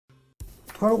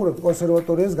თქვენ უყურებთ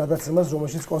კონსერვატორიის გადაცემას,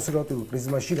 რომელშიც კონსერვატიულ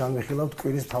პრიზმაში განვიხილავთ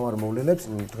კვირის მთავარ მოვლენებს.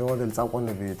 დღევანდელი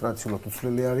წამყვანები ტრადიციულად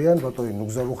უცვლელი არიან, ბატონი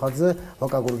ნუგზარუხაძე,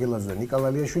 ვაკა გორგელაძე და ნიკა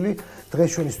ლალიაშვილი. დღეს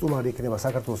ჩვენი სტუმარი იქნება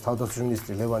საქართველოს თავდაცვის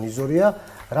მინისტრი ლევან იზორია.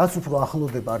 რაც უფრო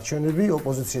ახლოვდება არჩევნები,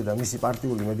 ოპოზიცია და მისი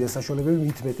პარტიული მედია საშუალებები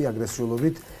მით მეტი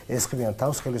აგრესიულობით ესხმიან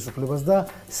თავს ხელისუფლებას და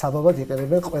საბაბად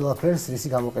იყენებენ ყველაფერს, რისი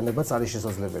გამოყენებაც არის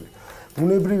შესაძლებელი.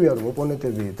 ბუნებრივია, რომ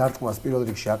ოპონენტები დარტყმას პირველ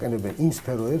რიგში აყენებენ იმ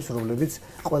სფეროებს, რომლებიც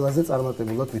ყველაზე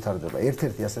წარმატებულად ვითარდება.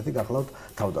 ერთ-ერთი ასეთი გახლავთ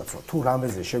თავდაცვა. თუ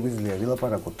რამეზე შეგვიძლია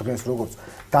ვილაპარაკოთ დღეს როგორც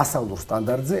დასავლურ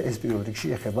სტანდარტზე, ეს პირველ რიგში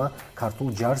ეხება ქართულ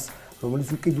ჯარს, რომელიც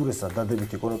უკიდურესად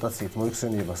დადებითი კონოტაციით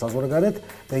მოიხსენიება საზღვარგარეთ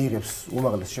და იღებს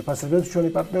უმაღლეს შეფასებებს ჩვენი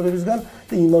პარტნიორებისგან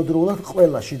და იმავდროულად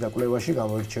ყველა შიდა კვლევაში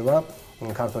გამოირჩევა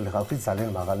ქართული ხალხის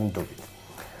ძალიან მაღალი ნდობით.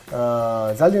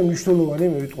 ძალიან მნიშვნელოვანი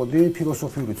მე ვიტყოდი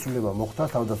ფილოსოფიური ცვლილება მოხდა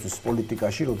თავდაცვის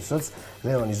პოლიტიკაში, როდესაც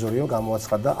ლევან იზორიო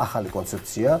გამოაცხადა ახალი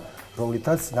კონცეფცია,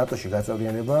 რომლითაც ნატოში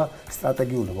გაწევრიანება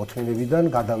სტრატეგიული მოთმინებიდან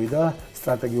გადავიდა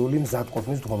სტრატეგიული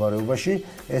მზადყოფნის მდგომარეობაში.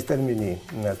 ეს ტერმინი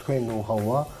თქვენ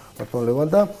ნოუ-ჰაუა ბატონ ლევან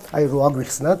და აი რო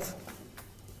აგვიხსნათ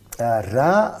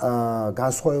რა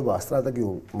განსხვავებაა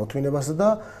სტრატეგიულ მოთმინებასა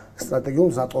და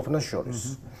სტრატეგიულ მზადყოფნას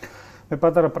შორის. მე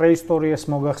პატარა პრეისტორიას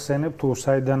მოგახსენებ, თუ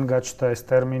საიდან გაჩნდა ეს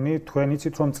ტერმინი, თქვენ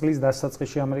იცით, რომ წლის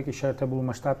დასაწყისში ამერიკის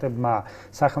შეერთებულმა შტატებმა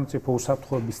სახელმწიფო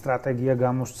უსაფრთხოების სტრატეგია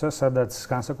გამოსცა, სადაც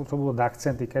განსაკუთრებულად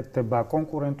აქცენტი კეთდება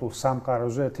კონკურენტულ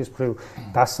სამყაროზე, ერთის მხრივ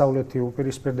დასავლეთი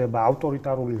უპირისპირდება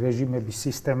ავტორიტარული რეჟიმების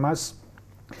სისტემას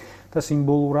და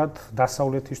სიმბოლურად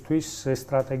დასავლეთისთვის ეს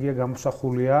სტრატეგია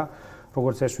გამოსახულია,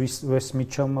 როგორც ეს ვეს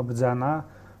მიჩელმა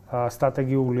ბრძანა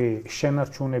სტრატეგიული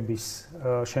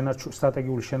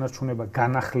შენარჩუნება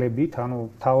განახლებით,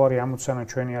 ანუ თავარი ამოცანა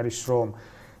ჩვენი არის, რომ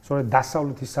სწორედ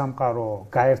დასავლეთის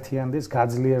სამყარო გაერთიანდეს,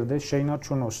 გაძლიერდეს,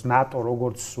 შეინარჩუნოს ნატო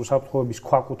როგორც უსაფრთხოების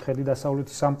ქვაკუთხედი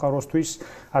დასავლეთის სამყაროსთვის,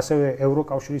 ასევე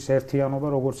ევროკავშირის ერთიანობა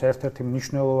როგორც ერთ-ერთი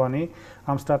მნიშვნელოვანი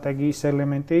ამ სტრატეგიის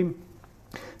ელემენტი.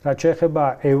 რაც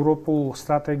შეეხება ევროპულ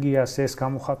სტრატეგიას, ეს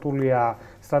გამოხატულია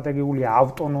სტრატეგიული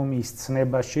ავტონომიის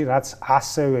ცნებაში, რაც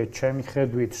ასევე ჩემი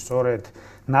ხედვით სწორედ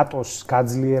ნატოს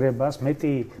გაძლიერებას,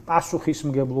 მეტი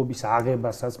პასუხისმგებლობის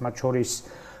აღებასაც, მათ შორის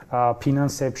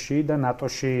ფინანსებში და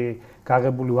ნატოში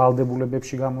გაღებული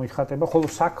ვალდებულებებში გამოიხატება, ხოლო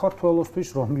საქართველოსთვის,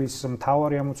 რომლის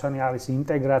მთავარი ამოცანა არის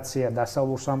ინტეგრაცია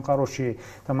დასავლურ სამყაროში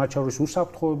და მათ შორის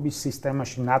უსაფრთხოების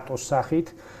სისტემაში ნატოს სახით,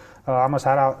 ამას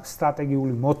არა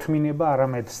სტრატეგიული მოთმინება,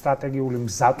 არამედ სტრატეგიული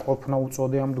მზადყოფნა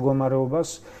უწოდე ამ მდგომარეობას,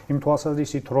 იმ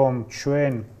თვალსაზრისით, რომ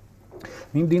ჩვენ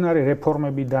მიმდინარე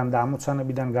რეფორმებიდან და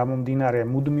ამოცანებიდან გამომდინარე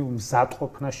მუდმივ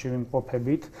მზადყოფნაში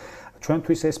ვიმყოფებით,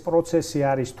 ჩვენთვის ეს პროცესი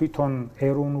არის თვითონ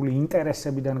ეროვნული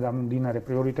ინტერესებიდან გამომდინარე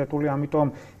პრიორიტეტული, ამიტომ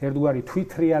ერთგვარი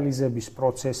თვითრეალიზების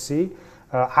პროცესი,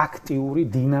 აქტიური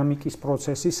დინამიკის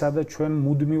პროცესი, სადაც ჩვენ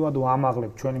მუდმივად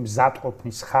ვამაღლებთ ჩვენი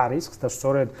მზადყოფნის ხარისხს და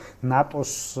სწორედ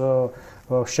ნატოს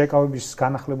შეკავების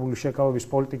განახლებული შეკავების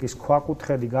პოლიტიკის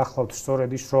ქვაკუთხედი გახლავთ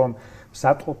სწორედ ის, რომ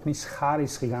მზადყოფნის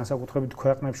ხარისხი განსაკუთრებით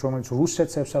ქვეყნებში, რომელიც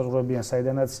რუსეთს ევსაზღვრებიან,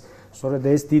 საიდანაც სწორედ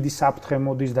ეს დიდი საფრთხე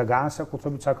მოდის და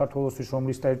განსაკუთრებით საქართველოსთვის,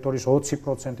 რომლის ტერიტორიის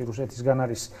 20% რუსეთისგან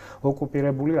არის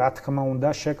ოკუპირებული, რა თქმა უნდა,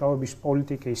 შეკავების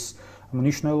პოლიტიკის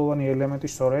მნიშვნელოვანი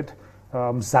ელემენტი სწორედ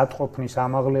მზადყოფნის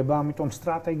ამაღლება, ამიტომ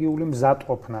სტრატეგიული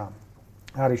მზადყოფნა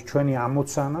არის ჩვენი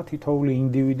ამოცანა თითოეული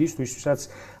ინდივიდის, ვისაც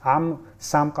ამ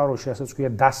სამყაროში, რასაც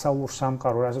ქვია დასავლურ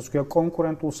სამყარო, რასაც ქვია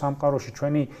კონკურენტულ სამყაროში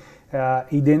ჩვენი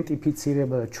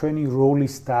იდენტიფიცირება და ჩვენი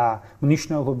როლის და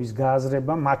მნიშვნელობის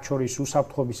გააზრება, მათ შორის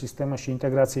უსაფრთხოების სისტემაში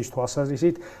ინტეგრაციის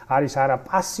თვალსაზრისით არის არა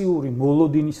პასიური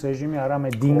მოლოდინის რეჟიმი,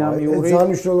 არამედ დინამიური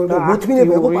და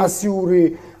მოთმინება იყო პასიური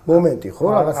მომენტი, ხო,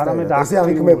 რაღაცნაირად ესე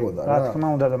აღიქმებოდა რა თქმა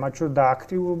უნდა და მათ შორის და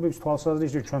აქტიურობის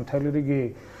თვალსაზრისით ჩვენ მთელი რიგი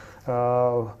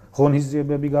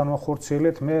ღონისძიებები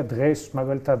განვახორციელეთ. მე დღეს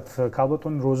მაგალითად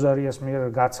ქალბატონი როზარიას მიერ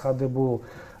გაცხადებულ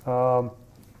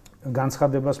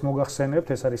განცხადებას მოგახსენებთ,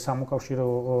 ეს არის სამოკავშირო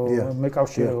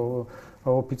მეკავშირე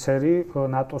ოფიცერი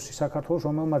ნატოსი საქართველოს,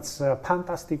 რომელმაც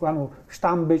ფანტასტიკო, ანუ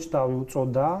შტამბეჭდავი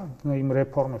უწოდა იმ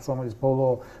რეფორმებს, რომელიც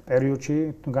ბოლო პერიოდში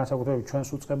განსაკუთრებით ჩვენს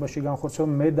უწყებაში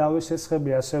განხორციელდა. მე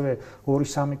დავესესხები ასევე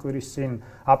 2-3 კვირის წინ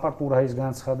აპარტურაის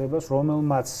განცხადებას,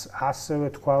 რომელმაც ასევე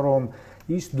თქვა, რომ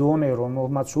ის დონე,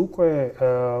 რომელმაც უკვე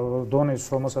დონეს,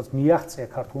 რომელსაც მიაღწია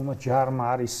ქართულმა ჯარმა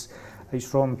არის ის,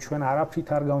 რომ ჩვენ არაფრით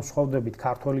არ განსხვავდებით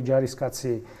ქართველი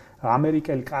ჯარისკაცი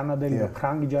ამერიკელი, კანადელი და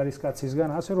ფრანგი ჯარისკაცისგან,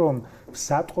 ასე რომ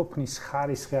მზადყოფნის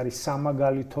ხარისხი არის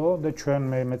სამაგალითო და ჩვენ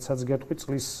მეცაც გეტყვი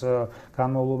წლის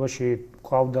განმავლობაში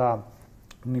ყავდა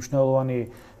მნიშვნელოვანი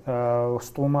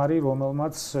სტუმარი,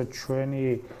 რომელმაც ჩვენი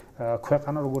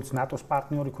ქვეყანა როგორც ნატოს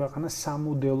პარტნიორი ქვეყანა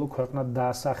სამოდელო ქვეყნად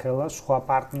დაასახელა სხვა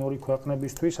პარტნიორი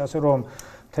ქვეყნებისთვის, ასე რომ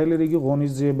მთელი რიგი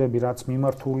ღონისძიებები, რაც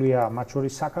მიმართულია, მათ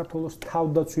შორის საქართველოს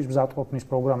თავდაცვის მზადყოფნის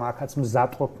პროგრამა, აქაც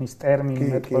მზადყოფნის ტერმინი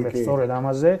მეტყველებს სწორედ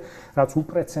ამაზე, რაც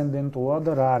უპრეცედენტოა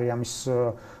და რა არის ამის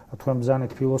თქვენ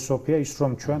ბრძანეთ ფილოსოფია, ის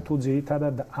რომ ჩვენ თუ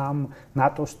ძირითადად ამ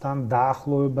ნატოსთან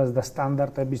დაახლოებას და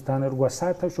სტანდარტების დანერგვას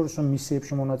საერთაშორისო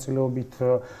მისიებში მონაწილეობით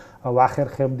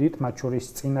ვახერხებდით, მათ შორის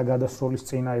წინა გადასროლის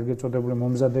წინა ეგრეთ წოდებული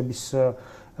მომზადების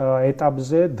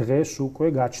ეტაპზე დღეს უკვე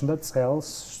გაჩნდა წელს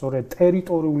სწორედ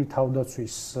ტერიტორიული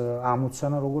თავდაცვის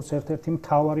ამოცანა, როგორც ერთ-ერთი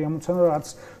მთავარი ამოცანა, რაც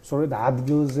სწორედ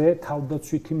ადგილზე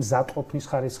თავდაცვითი მზადყოფნის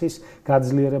ხარისხის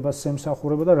გაძლიერებას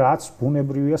ემსახურება და რაც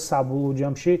ბუნებრივია საბოლოო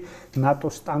ჯამში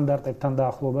ნატოს სტანდარტებთან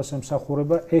დაახლოებას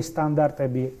ემსახურება. ეს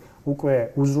სტანდარტები უკვე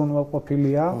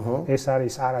უზრუნველყოფილია, ეს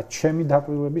არის არა ჩემი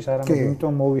დაკვირვების, არამედ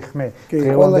იმიტომ მოვიხმე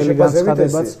დღევანდელი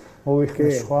განცხადებაც, მოვიხმე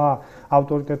სხვა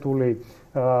ავტორიტეტული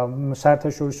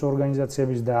საერთაშორისო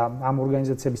ორგანიზაციების და ამ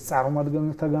ორგანიზაციების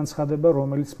წარმომადგენელთა განცხადება,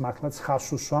 რომელიც მართლაც ხაზს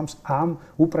უსვამს ამ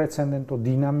უპრეცედენტო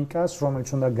დინამიკას, რომელიც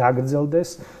უნდა გაგრძელდეს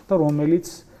და რომელიც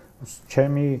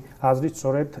ჩემი აზრით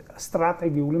სწორედ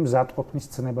სტრატეგიული მზადყოფნის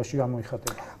ცნებაში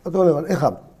გამოიხატება. ბატონო ლევან, ეხლა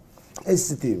ეს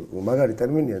ისეთი მაგარი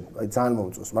ტერმინია, აი ძალიან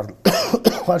მომწონს მართლა.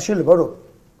 არ შეიძლება რომ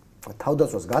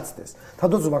თავდაცვას გაცდეს,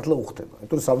 თავდაცვა მართლა უხდება,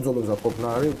 იმიტომ რომ საბრძოლო მზადყოფნა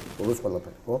არის ბოლოს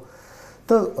ყველაფერი, ხო?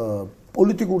 და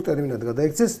პოლიტიკურ ტერმინად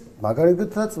გადაიქცეს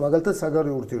მაგალითად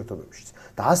საგარეო ურთიერთობებშიც.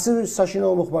 და ასევე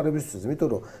საშინაო მოხმარებისთვის, იმიტომ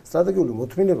რომ სტრატეგიული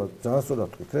მოთმინება ძალიან სწორად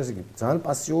თქვით, ეს იგი ძალიან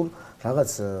პასიურ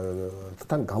რაღაც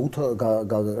თან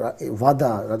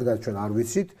ვადა, რადგან ჩვენ არ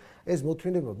ვიცით, ეს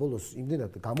მოთმინება ბოლოს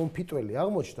იმდენად გამომფიტველი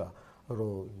აღმოჩნდა,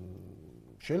 რომ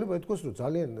შეიძლება ითქვას, რომ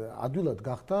ძალიან ადვილად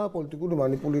გახდა პოლიტიკური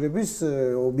მანიპულირების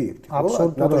ობიექტი, ხო?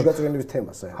 ნატოს გაწევრიანების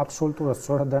თემა საერთოდ. აბსოლუტურად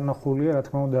სწორად დანახულია, რა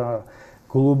თქმა უნდა,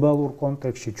 გლობალურ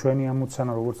კონტექსტში ჩვენი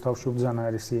ამოცანა, როგორც თავში ვბრძანა,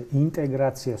 არის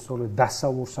ინტეგრაცია სწორედ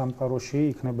დასავლურ სამყაროში,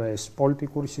 იქნება ეს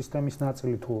პოლიტიკური სისტემის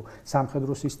ნაწილი თუ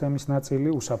სამხედრო სისტემის ნაწილი,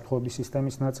 უსაფრთხოების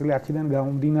სისტემის ნაწილი. აქედან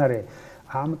გამომდინარე,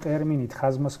 ამ ტერმინით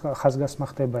ხაზგასმა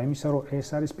ხდება იმისა, რომ ეს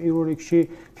არის პირველ რიგში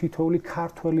თითოეული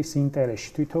ქართველის ინტერესში,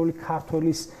 თითოეული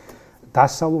ქართველის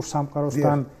დასავლურ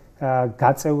სამყაროსთან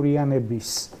გაწევრიანების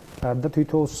და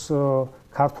თითოეულს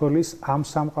ქართველის ამ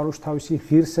სამყაროში თავისი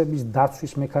ღირსების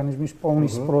დაცვის მექანიზმის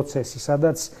პოვნის პროცესი,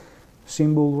 სადაც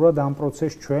სიმბოლურად ამ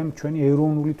პროცესს ჩვენი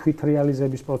ეროვნული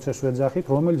თვითრეალიზების პროცესს ვეძახით,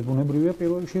 რომელიც ბუნებრივია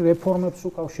პირველ რიგში რეფორმებს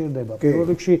უკავშირდება, პირველ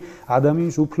რიგში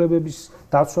ადამიანის უფლებების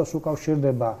დაცვას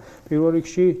უკავშირდება, პირველ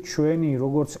რიგში ჩვენი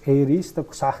როგორც ერის და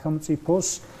სახელმწიფოს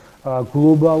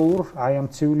გლობალურ, აი ამ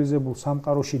ცივილიზებულ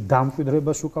სამყაროში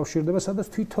დამკვიდრებას უკავშირდება, სადაც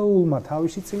თითოეულმა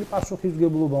თავისი წილი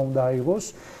პასუხისმგებლობა უნდა აიღოს.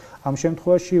 ამ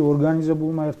შემთხვევაში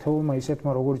ორგანიზებულმა ერთეულმა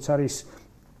ისეთმა, როგორც არის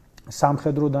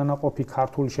სამხედრო დანაყოფი,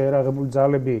 ქართული შეერაღებული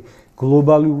ძალები,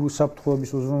 გლობალური უსაფრთხოების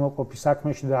უზრუნველყოფის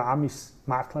საქმეში და ამის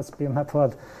მართლაც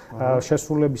პირნათლად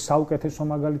შესრულების საუკეთესო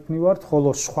მაგალითი ვართ, ხოლო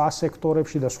სხვა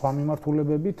სექტორებში და სხვა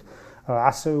მიმართულებებით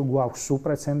ასევე გვაქვს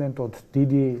უპრეცედენტოდ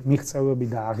დიდი მიღწევები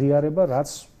და აღიარება, რაც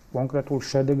კონკრეტულ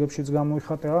შედეგებშიც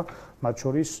გამოიხატება, მათ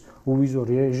შორის უვიზო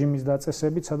რეჟიმის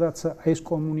დაწესებით, სადაც ეს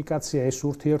კომუნიკაცია, ეს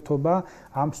ურთიერთობა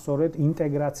ამ სწორედ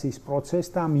ინტეგრაციის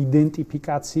პროცესს და ამ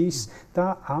იდენტიფიკაციის და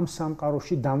ამ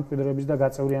სამყაროში დამკვიდრების და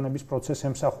გაწევრიანების პროცესს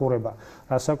ემსახურება.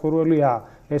 რასაკვირველია,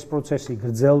 ეს პროცესი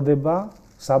გრძელდება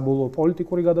საბოლოო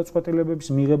პოლიტიკური გადაწყვეტილებების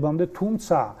მიღებამდე,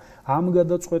 თუმცა ამ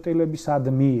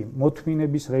გადაწყვეტილებისადმი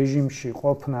მოთმინების რეჟიმში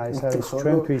ყოფნა ეს არის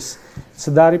ჩვენთვის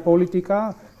ცდარი პოლიტიკა,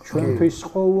 ჩვენთვის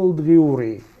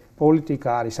ყოველდღიური პოლიტიკა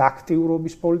არის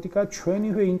აქტიურობის პოლიტიკა,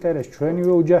 ჩვენივე ინტერესი,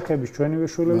 ჩვენივე ოჯახების, ჩვენივე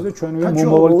შვილების და ჩვენივე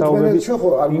მომავალთაობების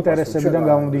ინტერესებიდან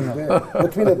გამომდინარე.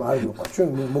 მოთმინება არ მოყვა, ჩვენ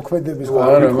მოქმედების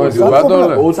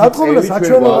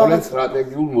საქმე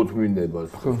სტრატეგიულ მოთმინებას.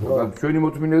 ჩვენი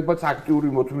მოთმინებაც აქტიური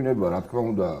მოთმინება, რა თქმა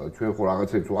უნდა, ჩვენ ხო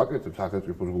რაღაცებს ვაკეთებთ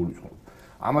სახელმწიფოს გულისხმობ.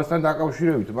 ამასთან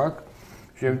დაკავშირებით მაქვს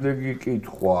შემდეგი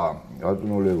კითხვა,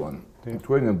 ბატონო ლევან.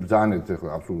 თქვენ ბრძანეთ ახლა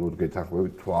აბსოლუტურად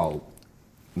გეთანხმებით თვალ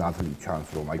ნათლი ჩანს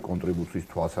რომ აი კონტრიბუციის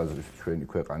თვალსაზრისით ჩვენი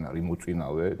ქვეყანა არის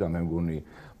მოწინავე და მე მგონი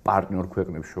პარტნიორ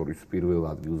ქვეყნებს შორის პირველ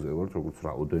ადგილზე ვართ როგორც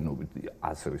რაოდენობით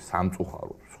ასევე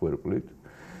სამწუხაროდ სვერპლით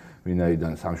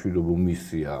ვინაიდან სამშვიდობო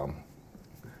მისია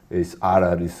ეს არ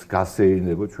არის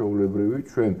გასეირნება ჩვეულებრივი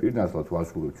ჩვენ პირნათლად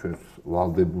ვასრულებთ ჩვენს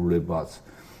ვალდებულებას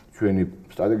ჩვენი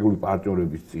სტრატეგიული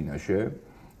პარტნიორების წინაშე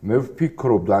მე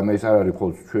ვფიქრობ და ეს არ არის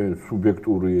მხოლოდ ჩვენ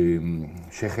სუბიექტური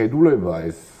შეხედულება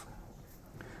ეს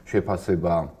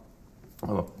შეფასება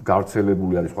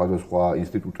გავრცელებული არის სხვადასხვა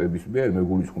ინსტიტუტების მიერ მე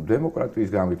გულისხმობ დემოკრატიის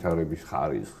განვითარების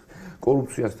ხარისხს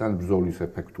კორუფციასთან ბრძოლის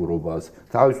ეფექტურობას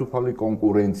თავისუფალი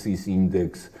კონკურენციის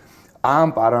ინდექსს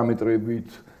ამ პარამეტრებით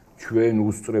ჩვენ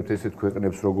უსწრებთ ესეთ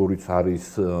ქვეყნებს როგორიც არის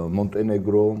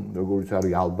მონტენეგრო როგორიც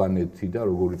არის ალბანეთი და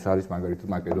როგორიც არის მაგალითად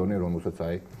მაკედონია რომელსაც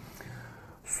აი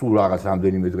სულ რაღაც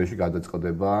რამდენიმე დღეში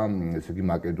გადაწყდება, ესე იგი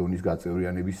მაკედონიის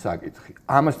გაწევრიანების საკითხი.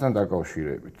 ამასთან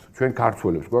დაკავშირებით ჩვენ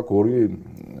ქართველებს გვაქვს ორი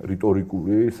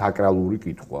რიტორიკული, საკრალური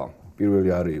კითხვა. პირველი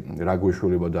არის რა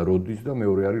გვეშველება და როდის და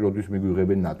მეორე არის როდის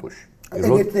მიგვიღებენ ნატოში.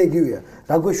 ეგეთი იგივეა.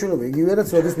 რა გვეშველება იგივეა რაც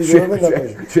როდის მიგვიღებენ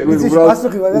ნატოში.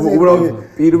 უბრალოდ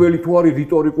პირველი თუ არის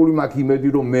რიტორიკული, მაქვს იმედი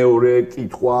რომ მეორე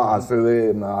კითხვა ასევე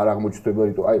არ აღმოჩნდება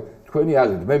აი თქვენი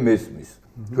აზრით მე მესმის.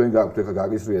 ჩვენ გაქვთ ახლა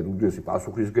გაგისრიეთ უდიდესი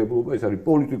პასუხისგებლობა, ეს არის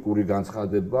პოლიტიკური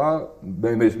განცხადება,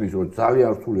 მე მესმის რომ ძალიან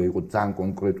რთულია იყოს ძალიან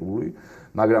კონკრეტული,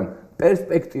 მაგრამ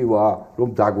პერსპექტივა რომ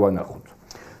დაგვანახოთ.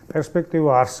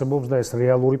 პერსპექტივა არსებობს და ეს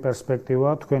რეალური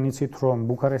პერსპექტივაა. თქვენ იცით რომ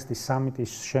ბუქარესტის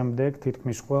სამიტის შემდეგ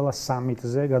თითქმის ყველა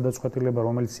სამიტზე გადაწყვეტილება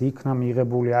რომელიც იქნა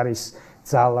მიღებული არის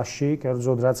ძალაში,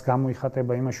 კერძოდ რაც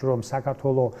გამოიხატება იმაში რომ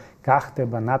საქართველოს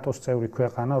გახდება ნატოს წევრი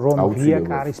ქვეყანა, რომ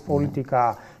რიაკარის პოლიტიკა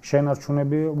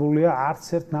შენარჩუნებულია, არც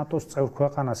ერთ ნატოს წევრ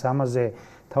ქვეყანას ამაზე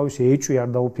თავისი ეჭვი არ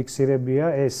დაუფიქსირებია,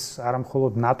 ეს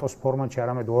არამხოლოდ ნატოს ფორმატში,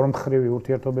 არამედ ორმხრივი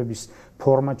ურთიერთობების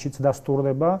ფორმატშიც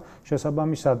დასტურდება.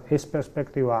 შესაბამისად, ეს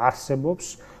პერსპექტივა არსებობს.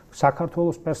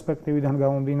 საქართველოს პერსპექტივიდან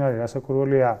გამომდინარე,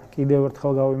 რასაკვირველია, კიდევ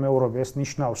ერთხელ გავიმეორებ, ეს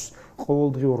ნიშნავს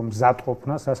ყოველდღიურ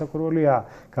მზადყოფნას, რასაკვირველია,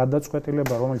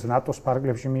 გადაწყვეტილება, რომელიც ნატოს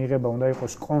ფარგლებში მიიღება, უნდა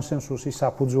იყოს კონსენსუსის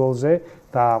საფუძველზე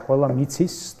და ყველა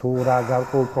მიცის თუ რა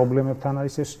გარკვეულ პრობლემებთან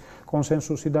არის ეს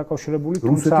კონსენსუსი დაკავშირებული,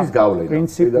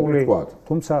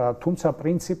 თუმცა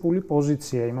პრინციპული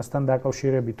პოზიცია იმასთან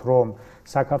დაკავშირებით, რომ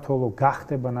საქართველოს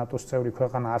გახდება ნატოს წევრი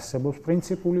ქვეყანა არსებობს,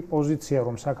 პრინციპული პოზიცია,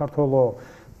 რომ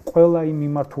საქართველოს ყველა იმ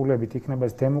მიმართულებით იქნება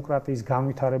ეს დემოკრატიის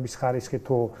განვითარების ხარისხი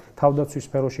თუ თავდაცვის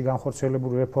სფეროში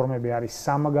განხორციელებული რეფორმები არის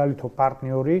სამაგალითო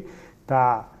პარტნიორი და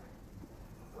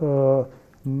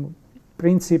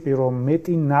პრინციპი რომ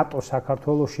მეტი ნატო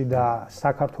საქართველოში და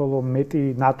საქართველოს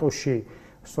მეტი ნატოში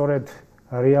სწორედ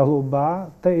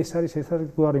რეალობაა და ეს არის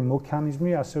ერთადერთი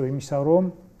მექანიზმი ასევე იმისა რომ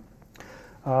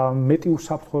მეტი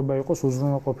უსაფრთხოება იყოს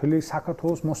უზრუნველყოფილი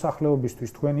საქართველოს მოსახლეობისთვის.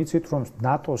 თქვენ იცით რომ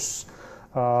ნატოს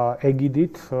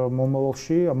ეგიდით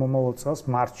მომავალ წელს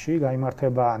მარტში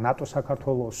გაიმართება ნატო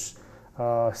საქართველოს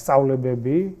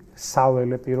სწავლებები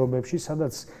საველე პირობებში,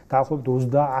 სადაც დაახლოებით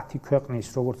 30 ქვეყნის,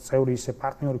 როგორც წევრი ისე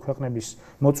პარტნიორი ქვეყნების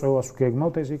მოწვევას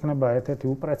ვგეგმავთ, ეს იქნება ერთ-ერთი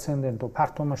უპრეცედენტო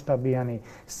ფართომასშტაბიანი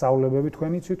სწავლებები.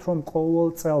 თქვენ იცით რომ ყოველ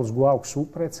წელს გვაქვს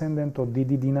უპრეცედენტო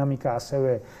დიდი დინამიკა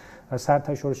ასევე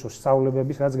საერთაშორისო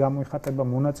სწავლებების, რაც გამოიხატება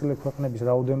მონაწილე ქვეყნების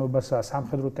რაოდენობასა,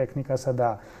 სამხედრო ტექნიკასა და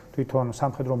თვითონ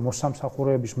სამხედრო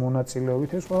მოსამსახურეების მონაწილეობით.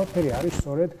 ეს ყველაფერი არის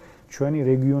სწორედ ჩვენი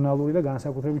რეგიონალური და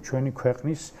განსაკუთრებით ჩვენი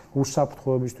ქვეყნის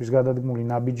უსაფრთხოებისთვის გადადგმული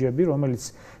ნაბიჯები, რომელიც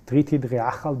დღითი დღე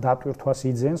ახალ დატვირთვას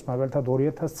იძენს, მაგალითად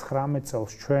 2019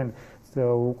 წელს ჩვენ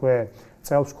უკვე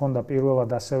წელს ჰქონდა პირველად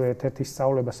ასევე ერთ-ერთი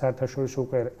სწავლება საერთაშორისო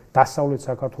უკვე დასავლეთ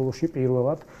საქართველოში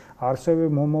პირველად, ასევე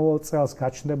მომავალ წელს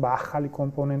გაჩნდება ახალი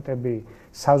კომპონენტები,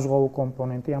 საზღვაო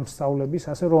კომპონენტი ამ სწავლების,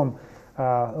 ასე რომ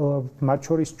მათ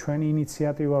შორის ჩვენი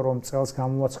ინიციატივა რომ წელს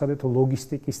გამოვაცხადეთ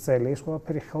ლოგისტიკის წელი, ეს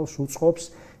ყველაფერი ხელს უწყობს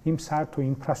იმ საერთო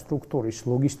ინფრასტრუქტურის,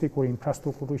 ლოგისტიკური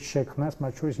ინფრასტრუქტურის შექმნას,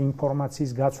 მათ შორის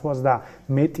ინფორმაციის გაცვლას და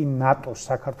მეტი ნატოს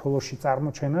საქართველოში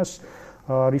წარმოჩენას,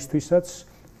 რისთვისაც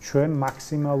ჩვენ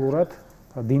მაქსიმალურად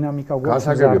დინამიკა გვაქვს.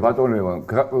 გასაგებია ბატონო ლევან,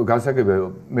 გასაგებია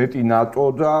მეტი ნატო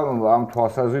და ამ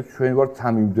თვალსაზრისით ჩვენ ვართ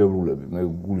სამიმდევრულები, მე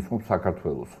გულისხმობ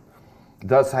საქართველოს.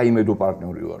 და საიმედო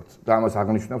პარტნიორი ვართ. და ამას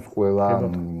აღნიშნავს ყველა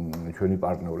ჩვენი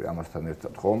პარტნიორი ამასთან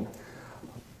ერთად, ხო?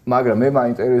 მაგრამ მე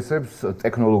მაინტერესებს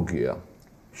ტექნოლოგია.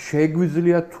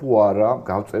 შეგვიძლია თუ არა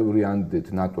გავწევრიანდეთ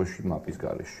ნატოში მაპის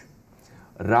გარეშე?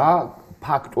 რა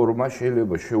ფაქტორმა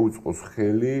შეიძლება შეუწყოს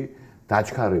ხელი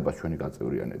დაჩქარებას ჩვენი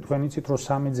გაწევრიანების? თქვენ იცით რომ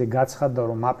სამიტზე გაცხადდა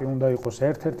რომ მაპი უნდა იყოს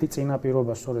ერთ-ერთი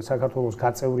წინაპირობა სწორედ საქართველოს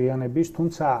გაწევრიანების,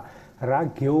 თუმცა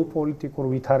რა გეოპოლიტიკურ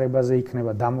ვითარებაზე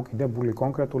იქნება დამოკიდებული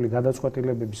კონკრეტული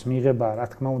გადაწყვეტილებების მიღება, რა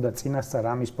თქმა უნდა, წინასწარ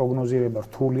ამის პროგნოზირება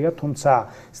რთულია, თუმცა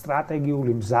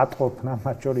სტრატეგიული მზადყოფნა,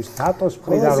 მათ შორის ნატოს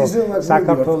მხრიდან რომ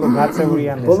საქართველოს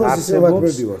გაწევრიანებას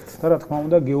არსებობს და რა თქმა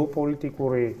უნდა,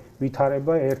 გეოპოლიტიკური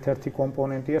ვითარება ერთ-ერთი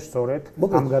კომპონენტია სწორედ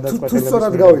ამ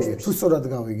გადაწყვეტილებების. თუ სწორად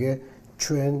გავიგე,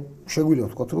 ჩვენ შეგვიძლია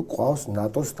ვთქვათ, რომ ყავს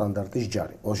ნატოს სტანდარტის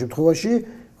ჯარი. ყოველ შემთხვევაში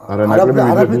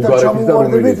არაფერთან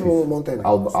ჩამოვარდებით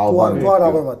მონტენეგროს.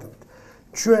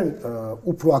 ჩვენ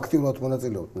უფრო აქტიურად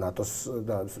მონაწილეობთ ნატოს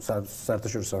და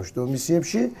საერთაშორისო სამშვიდობო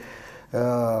მისიებში.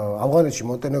 ავღანეთში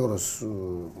მონტენეგროს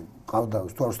ყავდა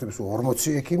თუ არ ვსწრებს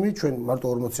 40 ექიმი, ჩვენ მარტო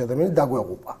 40 ადამიანი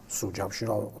დაგვეყუპა სულ ჯამში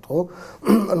რა ვიყოთ, ხო?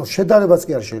 ანუ შედარებაც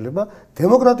კი არ შეიძლება.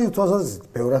 დემოკრატიის თვალსაზრისით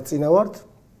ბევრად წინა ვართ.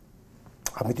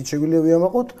 ამით შეგვიძლია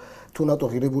ვიამაყოთ, თუ ნატო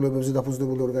ღირებულებებზე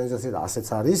დაფუძნებული ორგანიზაცია და ასეც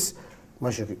არის.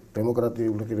 მაშინ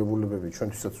დემოკრატიული ღირებულებები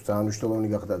ჩვენთვისაც ძალიან მნიშვნელოვანი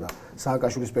გახდა და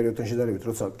სააკაშვილის პერიოდთან შედარებით,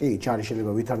 როცა კი ჩარი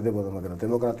შეიძლება ვითარდებოდა, მაგრამ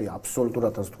დემოკრატია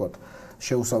აბსოლუტურად ასე ვთქვათ,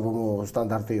 შეუსაბამო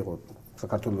სტანდარტი იყო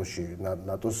საქართველოში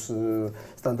ნატოს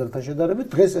სტანდარტთან შედარებით.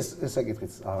 დღეს ეს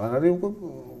საკითხიც აღარ არის უკვე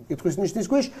კითხვის ნიშნის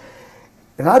ქვეშ.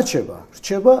 რა რჩება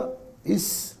ის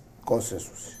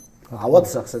კონსენსუსი. ავად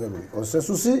სახსენებული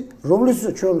კონსენსუსი,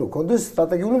 რომლისთვისაც ჩვენ უნდა გქონდეს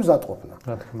სტრატეგიული მზადყოფნა.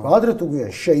 ადრე თუ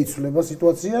გვიან შეიცვლება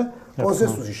სიტუაცია,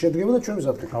 კონსენსუსი შედგება და ჩვენ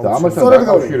მზადყოფნა. და ამასთან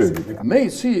დაკავშირებით. მე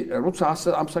ისი, როცა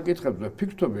ამ საკითხებზე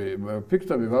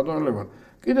ფიქრობ ვადონელებან,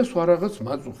 კიდევ სხვა რაღაც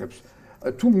მაწუხებს.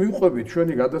 თუ მივყვებით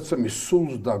ჩვენი გადაცემის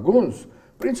სულს და გონს,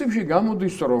 პრინციპში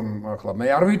გამოდის რომ ახლა მე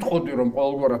არ ვიტყოდი რომ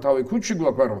ყოველგვარად თავი ქუჩში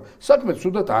გვაქვს, რომ საქმე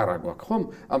ცუდად არ აგვაქვს, ხომ?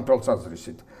 ამ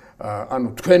თვალსაზრისით. ანუ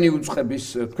თქვენი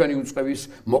უწყების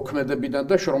მოქმედებიდან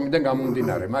და შრომიდან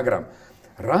გამომდინარე, მაგრამ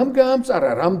რამ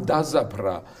გაამწარა, რამ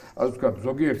დაზაფრა, ასე ვთქვათ,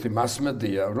 ზოგიერთი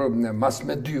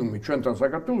მასმედიუმი ჩვენთან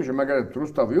საქართველოში, მაგალითად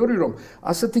რუსთავი 2, რომ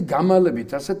ასეთი გამალებით,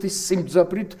 ასეთი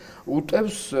სიმძაფრით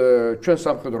უტევს ჩვენ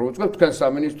სამხედრო უწყებს, თქვენ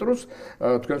სამინისტროს,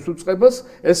 თქვენს უწყებას,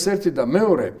 ეს ერთი და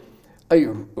მეორე აი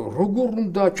როგორ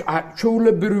უნდა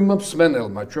ჩვეულებრივმა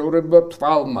მსმენელმა, ჩვეულებრივმა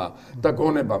თვალმა და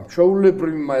გონებამ,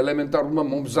 ჩვეულებრივმა ელემენტარულმა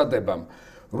მომზადებამ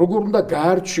როგორ უნდა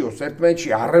გაარჩიოს ერთმანეთში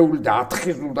არეული და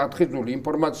ათხიზული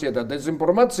ინფორმაცია და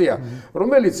დეზინფორმაცია,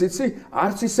 რომელიც იცი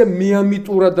არც ისე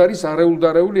მიამიტურად არის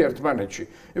არეული ერთმანეთში.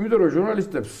 იმიტომ რომ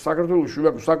ჟურნალისტებს საქართველოში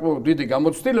აქვს საკმაოდ დიდი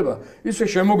გამოცდილება ისე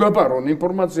შემოგაპარონ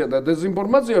ინფორმაცია და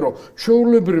დეზინფორმაცია, რომ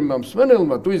ჩვეულებრივმა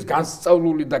მსმენელმა თუ ის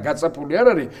განსწავლული და გაწაფული არ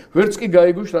არის, ვერც კი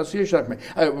გაიგოს რასია საქმე.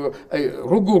 აი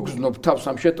როგორ გზნობ თავს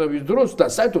ამ შეტევის დროს და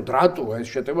საერთოდ რატოა ეს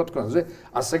შეტევა თქვენზე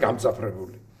ასე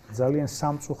გამძაფრებული? ძალიან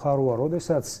სამწუხაროა,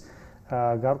 როდესაც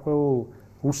გარკვეულ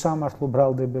უსამართლო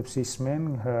ბრალდებებს ისმენ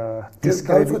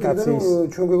დისკრედიტაციის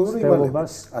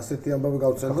სტელობას. ასეთი ამბავი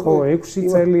გავწერდა. ხო, 6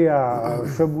 წელია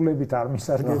შვებულებით არ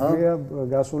მისარგებლია,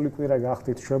 გასული კვირა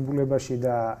გახდით შვებულებაში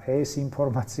და ეს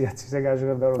ინფორმაციაც ისე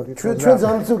გაჟღერდა, რომ ჩვენ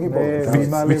ძალიან ცუგი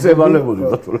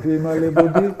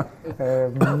ვიმალებოდი.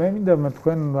 მე მინდა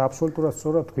თქვენ აბსოლუტურად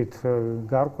სწორად თქვით,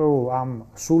 გარკვეულ ამ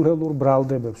სულელურ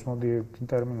ბრალდებებს, მოდი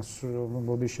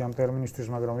ამ ტერმინისთვის,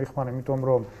 მაგრამ ვიხმარ, იმიტომ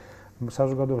რომ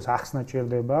საზოგადოებას ახსნა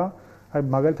ჭირდება. აი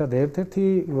მაგალითად ერთ-ერთი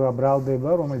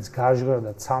ბრალდება, რომელიც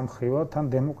გაჟღერდა ცალმხრივად, თან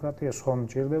დემოკრატიას ხომ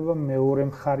ჭირდება მეორე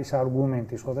მხარის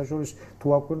არგუმენტი. სხვადასხვა თუ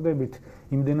აკვირდებით,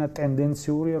 იმდენად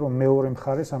ტენდენციურია, რომ მეორე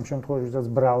მხარეს ამ შემთხვევაში ვისაც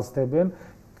ბრალს დებენ,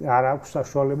 არ აქვს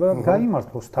საშუალება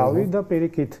გაიმართლოს თავი და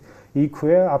პირიქით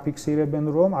იქვე აფიქსირებენ,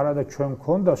 რომ არადა ჩვენ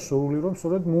მქონდა სურვილი, რომ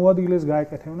სწორედ მოადგილეს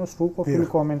გაეკეთებინოს სრულყოფილი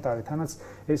კომენტარი. თანაც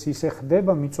ეს ისე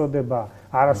ხდება, მიწოდება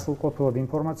არასრულყოფილად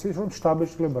ინფორმაციის, რომ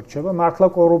შტაბ-ეჭვლება რჩება, მართლა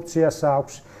კორუფციას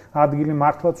აქვს ადგილი,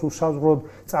 მართლაც უსაზღვროდ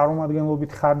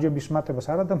წარმომადგენლობით ხარჯების მატებას,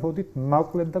 არადა მოდით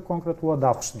მოვკლეთ და კონკრეტულად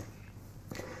ახსნით.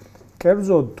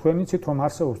 კერძოდ, თქვენ იცით, რომ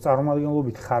არსებობს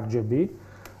წარმომადგენლობით ხარჯები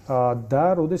და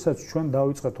როდესაც ჩვენ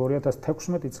დავიწყეთ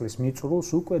 2016 წლის მიწურულს,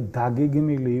 უკვე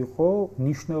დაგეგმილი იყო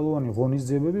ნიშნულოვანი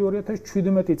ღონისძიებები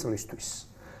 2017 წლისთვის.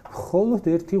 მხოლოდ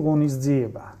ერთი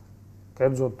ღონისძიება.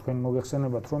 კერძოდ თქვენ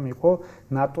მოგეხსენებათ, რომ იყო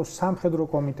ნატოს სამხედრო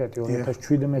კომიტეტი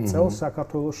 2017 წელს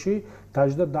საქართველოში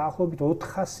დაჯდა დაახლოებით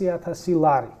 400.000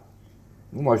 ლარი.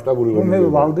 მასშტაბური მე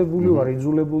ვალდებული ვარ,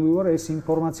 იძულებული ვარ ეს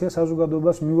ინფორმაცია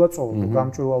საზოგადოებას მივაწოვო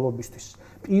გამჭვირვალობისთვის.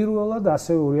 პირველად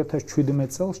ასევე 2017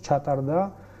 წელს ჩატარდა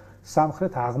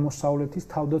სამხრეთ აღმოსავლეთის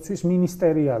თავდაცვის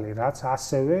მინისტერიალი, რაც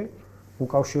ასევე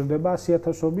უკავშირდება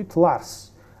 100.000-ობით ლარს.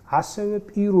 ასევე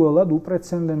პირველად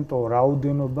უპრეცედენტო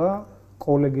რაოდენობა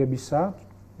კოლეგებისა,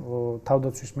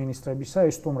 თავდაცვის მინისტრებისა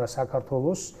ესტუმრა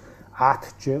საქართველოს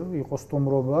 10-ჯერ იყო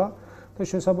სტუმრობა და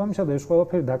შესაბამისად ეს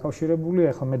ყველაფერი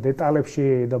დაკავშირებულია, ახლა მე დეტალებში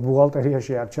და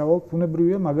ბუღალტერიაში არ ჩავალ,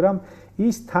 ბუნებრივია, მაგრამ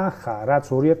ის თანხა, რაც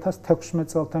 2016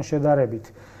 წელთან შედარებით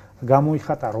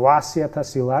გამოიხატა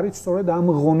 800.000 ლარით, სწორედ ამ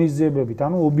ღონისძიებებით,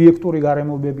 ანუ ობიექტური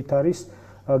გარემოებებით არის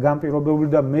განპირობებული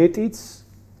და მეტიც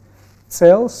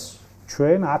წელს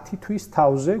ჩვენ 10 თვის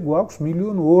თავზე გვაქვს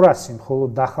 1.200.000 მხოლოდ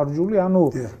დახარჯული, ანუ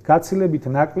გაცილებით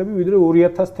ნაკლები ვიდრე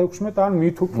 2016 ან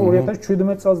მით უფრო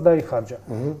 2017 წელს დაიხარჯა.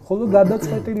 ხოლო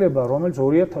გადაწყვეტილება, რომელიც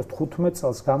 2015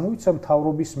 წელს გამოიცა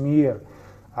მთავრობის მიერ,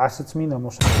 ასეც მინდა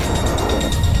მოსახსენო.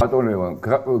 ბატონო,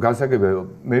 გასაგებია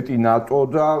მეტი ნატო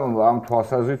და ამ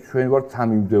თვალსაზრისით ჩვენ ვართ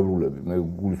თანამიმდევრულები, მე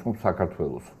გულისხმობ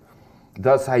საქართველოს.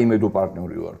 და საიმედო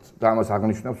პარტნიორი ვართ. და ამას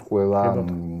აღნიშნავს ყველა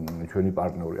ჩვენი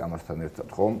პარტნიორი ამასთან ერთად,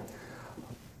 ხო?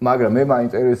 მაგრამ მე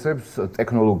მაინტერესებს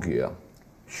ტექნოლოგია.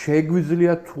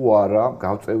 შეგვიძლია თუ არა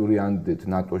გავწევრიანდეთ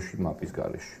ნატოში მაპის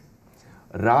გარეშე?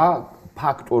 რა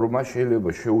ფაქტორმა შეიძლება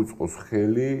შეუწყოს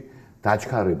ხელი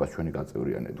დაჩქარებას ჩვენი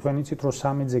გაწევრიანების? თქვენ იცით, რომ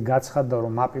სამედზე გაცხადდა,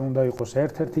 რომ მაპი უნდა იყოს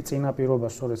ერთ-ერთი წინაპირობა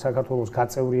სწორედ საქართველოს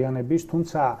გაწევრიანების,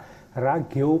 თუმცა რა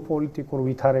გეოპოლიტიკურ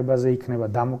ვითარებაზე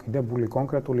იქნება დამოკიდებული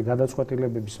კონკრეტული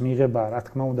გადაწყვეტილებების მიღება, რა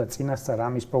თქმა უნდა,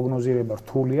 წინასწარ ამის პროგნოზირება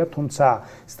რთულია, თუმცა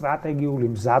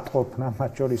სტრატეგიული მზადყოფნა,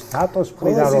 მათ შორის ნატოს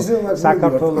მხრიდან რომ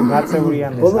საქართველოს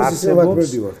გაწევრიანდეს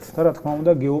არსებობს და რა თქმა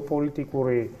უნდა,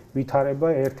 გეოპოლიტიკური ვითარება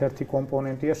ერთ-ერთი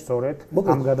კომპონენტია სწორედ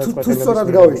ამ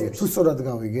გადაწყვეტილებების. თუ სწორად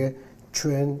გავიგე,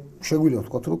 ჩვენ შეგვიძლია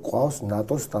ვთქვათ, რომ ყავს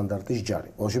ნატოს სტანდარტის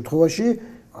ჯარი. ყოველ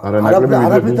შემთხვევაში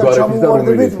არაფერთან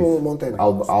ჩამოვარდებით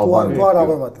მონტენეგროს.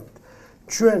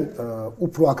 ჩვენ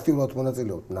უფრო აქტიურად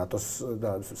მონაწილეობთ ნატოს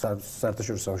და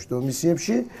საერთაშორისო სამშვიდობო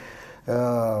მისიებში.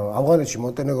 ავღანეთში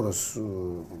მონტენეგროს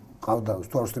ყავდა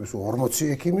თუ არ ვთქვი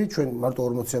 40 ექიმი, ჩვენ მარტო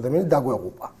 40 ადამიანი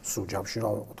დაგვეყუპა სულ ჯამში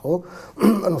რა ვიყოთ, ხო?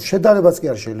 ანუ შედარებაც კი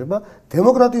არ შეიძლება.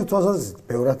 დემოკრატიის თვალსაზრისით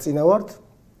ბევრად წინა ვართ.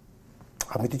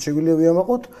 ამით შეგვიძლია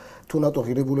ვიამაყოთ, თუ ნატო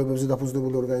ღირებულებებზე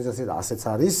დაფუძნებული ორგანიზაცია და ასეც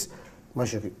არის.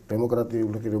 მაშინ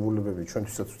დემოკრატიული ღირებულებები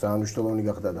ჩვენთვისაც ძალიან მნიშვნელოვანი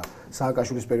გახდა და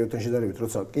სააკაშვილის პერიოდთან შედარებით,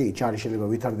 როცა კი ჯარი შეიძლება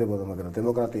ვითარდებოდა, მაგრამ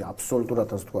დემოკრატია აბსოლუტურად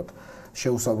ასე ვთქვათ,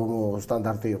 შეუსაბამო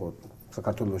სტანდარტი იყო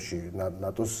საქართველოში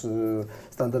ნატოს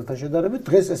სტანდარტთან შედარებით.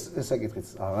 დღეს ეს საკითხიც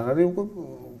აღარ არის უკვე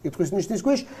კითხვის ნიშნის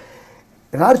ქვეშ.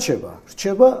 რა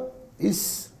რჩება ის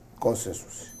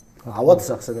კონსენსუსი. ავად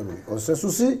სახსენებული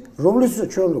კონსენსუსი, რომლისთვისაც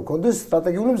ჩვენ უნდა გქონდეს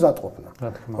სტრატეგიული მზადყოფნა.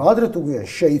 ადრე თუ გვიან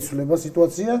შეიცვლება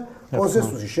სიტუაცია,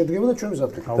 კონსენსუსი შედგება და ჩვენ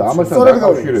მზადდება. და ამასთან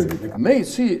დაკავშირებით. მე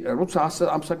ისი, როცა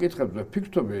ამ საკითხებზე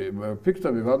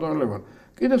ფიქრობ ბატონ ლევან,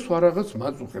 კიდევ სხვა რაღაც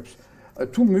მაწუხებს.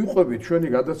 თუ მივყვებით ჩვენი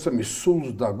გადაცემის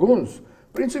სულს და გონს,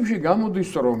 პრინციპში გამოდის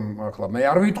რომ ახლა მე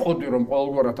არ ვიტყოდი რომ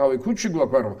ყოველგვარად თავი ქუჩში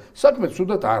გვაქვს, რომ საქმე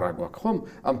ცუდად არ აგვაქვს, ხომ?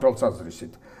 ამ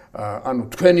თვალსაზრისით. ანუ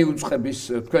თქვენი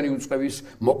უწყების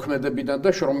მოქმედებიდან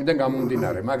და შრომიდან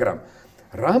გამომდინარე, მაგრამ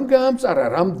რამ გაამწარა,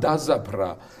 რამ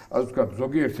დაზაფრა, ასე ვთქვათ,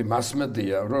 ზოგიერთი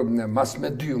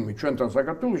მასმედიუმი ჩვენთან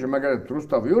საქართველოში, მაგალითად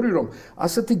რუსთავი 2, რომ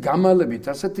ასეთი გამალებით,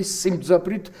 ასეთი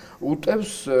სიმძაფრით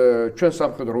უტევს ჩვენ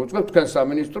სამხედრო უწყებს, თქვენ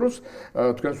სამინისტროს,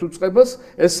 თქვენს უწყებას,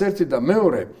 ეს ერთი და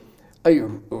მეორე აი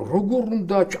როგორ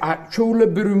უნდა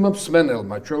ჩვეულებრივმა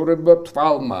მსმენელმა, ჩვეულებრივმა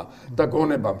თვალმა და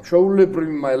გონებამ,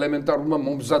 ჩვეულებრივმა ელემენტარულმა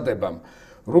მომზადებამ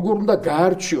როგორ უნდა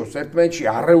გაარჩიოს ერთმანეთში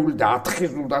არეული და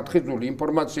ათხიზული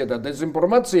ინფორმაცია და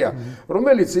დეზინფორმაცია,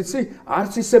 რომელიც იცი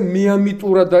არც ისე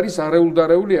მიამიტურად არის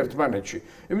არეული ერთმანეთში.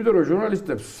 იმიტომ რომ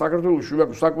ჟურნალისტებს საქართველოში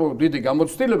აქვს საკმაოდ დიდი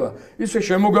გამოცდილება ისე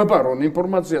შემოგაპარონ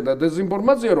ინფორმაცია და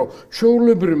დეზინფორმაცია, რომ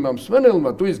ჩვეულებრივმა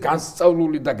მსმენელმა თუ ის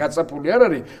განსწავლული და გაწაფული არ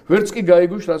არის, ვერც კი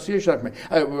გაიგოს რასია საქმე.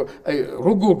 აი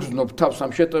როგორ გზნობ თავს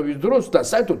ამ შეტევის დროს და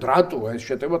საერთოდ რატოა ეს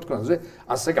შეტევა თქვენზე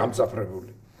ასე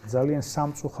გამძაფრებული? ძალიან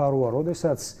სამწუხაროა,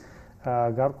 როდესაც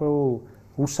გარკვეულ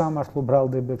უსამართლო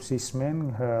ბრალდებებს ისმენ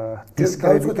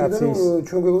დისკრედიტაციის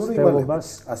სტელობას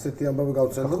ასეთი ამბავი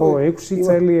გავცელდა. ხო, 6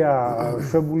 წელია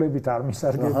შვებულებით არ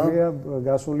მისარგებლია,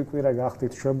 გასული კვირა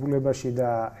გახდით შვებულებაში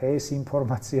და ეს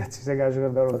ინფორმაციაც ისე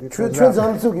გაჟღერდა, რომ ჩვენ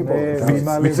ძალიან ცუგი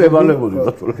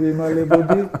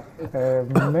ვიმალებოდი.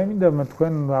 მე მინდა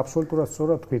თქვენ აბსოლუტურად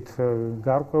სწორად თქვით,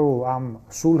 გარკვეულ ამ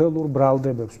სულელურ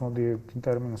ბრალდებებს, მოდი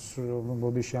ტერმინს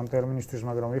ბოდიში ამ ტერმინისთვის,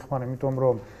 მაგრამ ვიხმარ, იმიტომ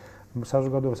რომ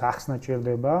საზოგადოებას ახსნა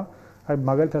ჭირდება. აი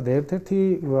მაგალითად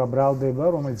ერთ-ერთი ბრალდება,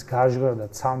 რომელიც გაჟღერდა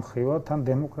ცალმხრივად, თან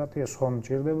დემოკრატიას ხომ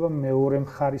ჭირდება მეორე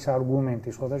მხარის არგუმენტი.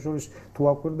 სხვათა შორის თუ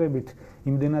აკვირდებით,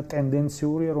 იმდენად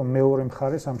ტენდენციურია, რომ მეორე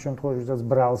მხარეს ამ შემთხვევაშიც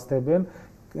ბრალსდებენ,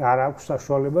 არ აქვს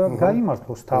საშუალება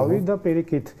გაიმართლოს თავი და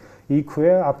პირიქით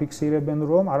იქვე აფიქსირებენ,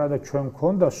 რომ არადა ჩვენ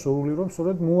მქონდა სურვილი, რომ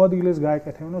სწორედ მოადგილეს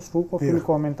გაეკეთებინოს სრულყოფილი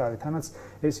კომენტარი. თანაც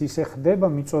ეს ისე ხდება,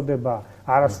 მიწოდება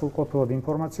არასრულყოფილად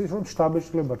ინფორმაციის, რომ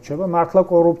შტაბ-ეჭვლება რჩება, მართლა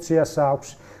კორუფციას აქვს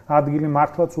ადგილი,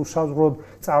 მართლაც უსაზღვროდ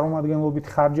წარმომადგენლობით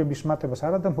ხარჯების მატებას,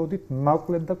 არადა მოდით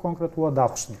მოვკლეთ და კონკრეტულად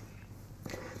ახსნით.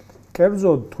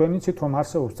 კერძოდ, თქვენ იცით, რომ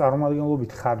არსებობს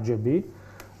წარმომადგენლობით ხარჯები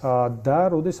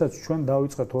და როდესაც ჩვენ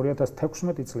დავიწყეთ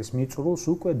 2016 წლის მიწურულს,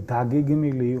 უკვე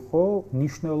დაგეგმილი იყო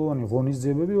ნიშნულოვანი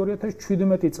ღონისძიებები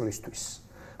 2017 წლისთვის.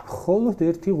 მხოლოდ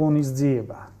ერთი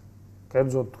ღონისძიება.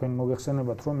 კერძოდ თქვენ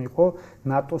მოგეხსენებათ, რომ იყო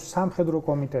ნატოს სამხედრო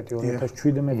კომიტეტი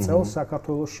 2017 წელს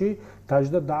საქართველოში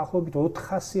დაждდა დაახლოებით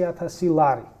 400.000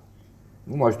 ლარი.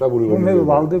 მასშტაბური მე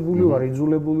ვალდებული ვარ,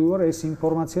 იძულებული ვარ ეს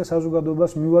ინფორმაცია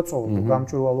საზოგადოებას მივაწოვო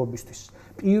გამჭვირვალობისთვის.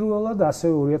 პირველად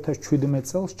ასევე 2017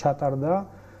 წელს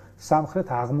ჩატარდა სამხრეთ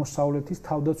აღმოსავლეთის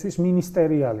თავდაცვის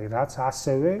მინისტერიალი, რაც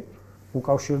ასევე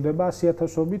უკავშირდება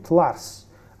 100.000-ობით ლარს.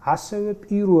 ასევე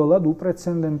პირველად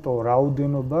უპრეცედენტო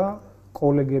რაოდენობა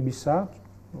კოლეგებისა,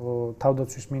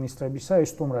 თავდაცვის მინისტრებისა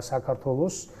ესტუმრა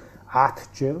საქართველოს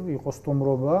 10-ჯერ იყო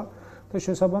სტუმრობა და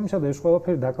შესაბამისად ეს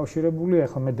ყველაფერი დაკავშირებულია,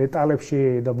 ახლა მე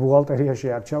დეტალებში და ბუღალტერიაში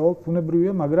არ ჩავალ,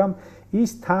 ბუნებრივია, მაგრამ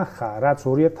ის თანხა, რაც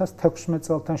 2016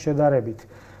 წელთან შედარებით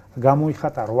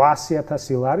გამოიხატა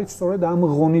 800.000 ლარით სწორედ ამ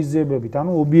ღონისძიებებით,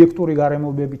 ანუ ობიექტური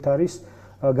გარემოებებით არის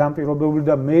განპირობებული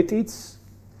და მეტიც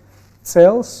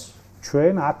წელს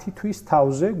ჩვენ 10 თვის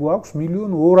თავზე გვაქვს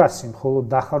 1.200.000 მხოლოდ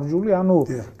დახარჯული, ანუ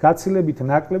გაცილებით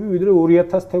ნაკლები ვიდრე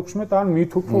 2016 ან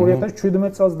მით უფრო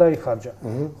 2017 წელს დაიხარჯა.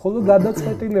 ხოლო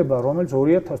გადაწყვეტილება, რომელიც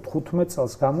 2015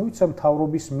 წელს გამოიცა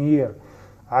მთავრობის მიერ,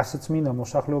 ასეც მინდა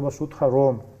მოსახლეობას უთხრა,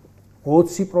 რომ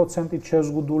 20%-ით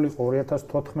შეზღუდულიყო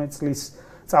 2014 წლის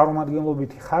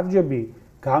წარმომადგენლობითი ხარჯები,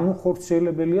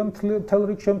 განუხორციელებელია მთელ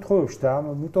რიგ შემთხვევებში და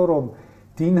ამიტომ რომ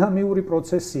დინამიური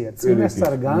პროცესია,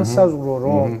 წინასწარ განსაზღვრო,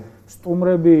 რომ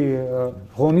სტუმრები,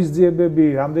 ღონისძიებები,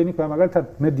 რამდენი მაგალითად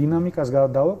მე დინამიკას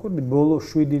დავაკვირდი ბოლო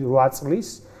 7-8 წლის,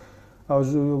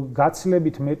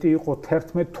 გაცილებით მეტი იყო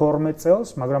 11-12 წელს,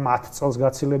 მაგრამ 10 წელს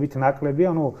გაცილებით ნაკლები,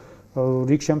 ანუ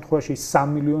რიგ შემთხვევაში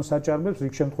 3 მილიონს აჭარბებს,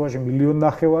 რიგ შემთხვევაში 1.5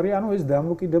 მილიონი, ანუ ეს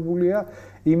დამოკიდებულია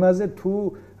იმაზე თუ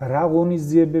რა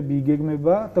ღონისძიებები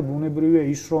იგეგმება და ბუნებრივია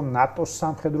ის რომ ნატოს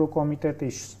სამხედრო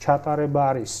კომიტეტის ჩატარება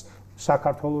არის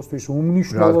საქართველოსთვის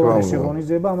უმნიშვნელოვანესი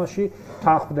ღონისძიება, ამაში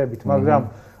თანხმდებით, მაგრამ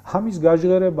ამის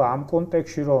გაჟღერება ამ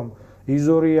კონტექსტში რომ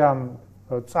იზორიამ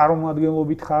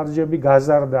წარმომადგენლობით ხარჯები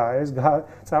გაზარდა, ეს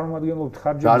წარმომადგენლობით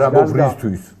ხარჯების გაზრდა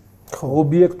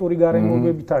ობიექტური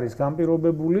გარემოებებით არის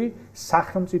განპირობებული,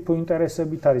 სახელმწიფო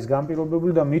ინტერესებით არის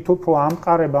განპირობებული და მით უფრო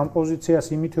ამყარებ ამ პოზიციას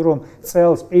იმით რომ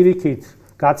წელს პირიქით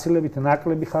გაცილებით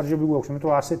ნაკლები ხარჯები გვაქვს, იმიტომ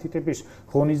რომ ასეთი ტიპის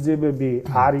ღონისძიებები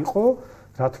არ იყო,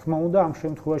 რა თქმა უნდა ამ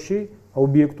შემთხვევაში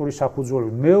ობიექტური საფუძველი.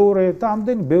 მეორე და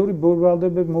ამდენი ბევრი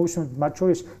ბრალდებები მოვისმენთ, მათ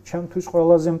შორის ჩემთვის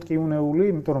ყველაზე მტკივნეული,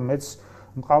 იმიტომ რომ მეც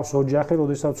მყავს ოჯახი,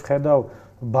 როდესაც ხედავ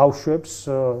ბავშვებს,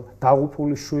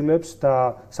 დაღუპული შვილებს და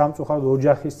სამწუხაროდ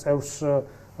ოჯახის წევრს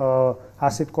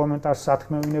ასეთ კომენტარს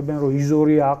ათქმევინებენ, რომ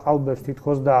იზორია აყალბებს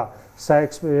თითქოს და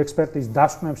საექსპერტის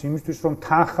დასკვნებს იმისთვის, რომ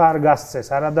თანხა არ გასცეს,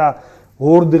 არადა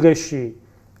 2 დღეში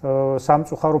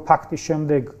სამწუხარო ფაქტის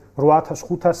შემდეგ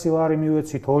 8500 ლარი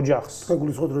მივეცით ოჯახს. თქვენ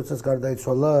გულისხმობთ, როდესაც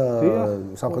გარდაიცვალა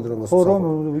სამხედრო მოსახლეობა. ხო,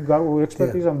 რომ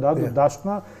ექსპერტიზამ დადო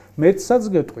დასკვნა, მეცაც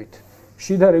გეტყვით.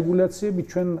 შიდა რეგულაციები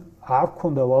ჩვენ არ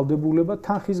ქონდა ვალდებულება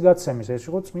თანხის გაცემის. ეს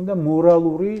იყო წმინდა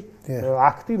მორალური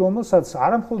აქტი, რომელსაც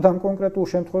არა მხოლოდ ამ კონკრეტულ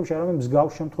შემთხვევაში, არამედ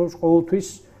მსგავს შემთხვევებში ყოველთვის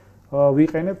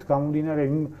ვიყენებთ გამომდინარე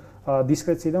იმ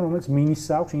დისკრეციიდან, რომელიც მინისტრს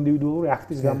აქვს ინდივიდუალური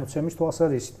აქტის გამოცემის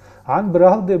თვალსაზრისით. ან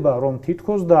ბრალდება, რომ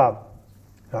თითქოს და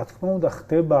რა თქმა უნდა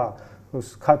ხდება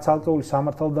ცალკეული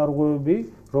სამართალდარღვევები,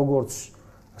 როგორც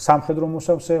სამხედრო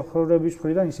მოსამსახურეების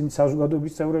მხრიდან, ისინი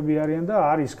საზოგადოების წევრები არიან და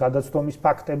არის გადაცდომის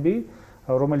ფაქტები,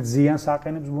 რომელიც ზიანს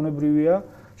აყენებს ბუნებრივია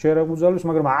შერაგუძალვის,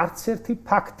 მაგრამ არც ერთი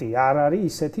ფაქტი არ არის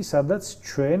ისეთი, სადაც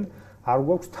ჩვენ არ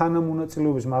გვაქვს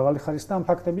თანამონაწილეობის მაღალი ხარისხის და ამ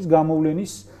ფაქტების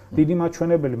გამოვლენის დიდი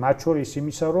მაჩვენებელი, მათ შორის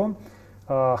იმისა, რომ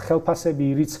ხელფასები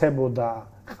ირიცხებოდა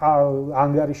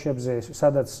ანგარიშებზე,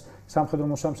 სადაც სამხედრო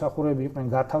მოსამსახურეები იყვნენ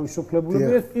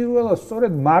გათავისუფლებულები. ეს პირველად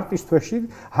სწორედ მარტის თვეში,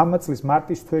 ამ წლის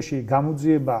მარტის თვეში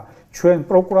გამოძიება ჩვენ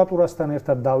პროკურატურასთან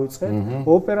ერთად დავიწყეთ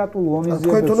ოპერატულ ღონისძიებებს.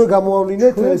 თქვენ თუნდაც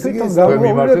გამოავლინეთ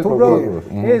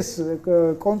ეს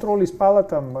კონტროლის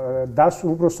პალატამ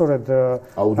უბრალოდ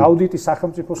აუდიტის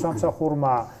სახელმწიფო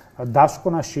სამსახურმა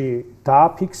დასკვნაში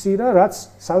დააფიქსირა, რაც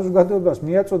საზოგადოებას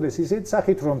მიაწოდეს ისეთ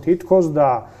სახით, რომ თითქოს და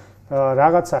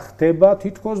რაღაცა ხდება,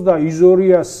 თითქოს და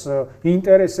იზორიას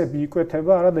ინტერესები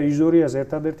იკვეთება, არა და იზორიას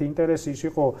ერთადერთი ინტერესი ის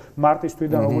იყო მარტის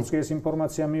თვიდან, როგორც კი ეს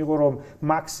ინფორმაცია მიიღო, რომ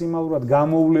მაქსიმალურად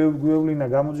გამოგვევლინა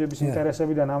გამოძიების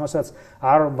ინტერესებიდან, ამასაც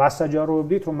არ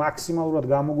ვასაჯაროებდით, რომ მაქსიმალურად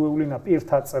გამოგვევლინა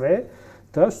პირთა წრე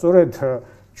და სწორედ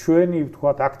ჩვენი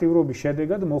ვთქვათ აქტიურობის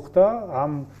შედეგად მოხდა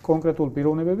ამ კონკრეტულ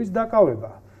პიროვნებების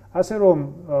დაკავება. ასე რომ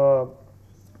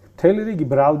მთელი რიგი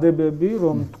ბრალდებები,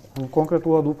 რომ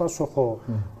კონკრეტულად უპასუხო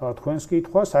თქვენს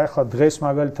კითხვას, აი ახლა დღეს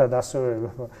მაგალითად ასევე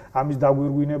ამის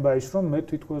დაგვირგვინება ის, რომ მე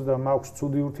თითქოს და მაქვს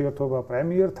ცუდი ურთიერთობა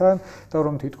პრემიერთან და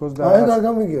რომ თითქოს და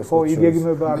ხო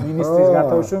იგეგმება მინისტრის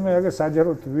გათავისუფლება, აგერ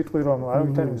საჯაროდ ვიტყვი, რომ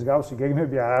არავითარი მსგავსი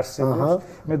გეგმები არ არსებობს.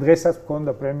 მე დღესაც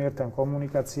მქონდა პრემიერთან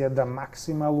კომუნიკაცია და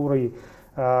მაქსიმალური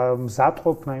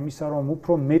მზადყოფნა იმისა, რომ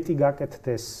უფრო მეტი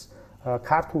გაკეთდეს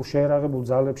ქართულ შეერაღებულ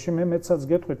ძალებში. მე მეცაც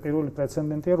გეტყვით, პირველი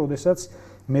პრეცედენტია, როდესაც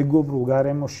მეგობრულ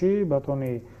გარემოში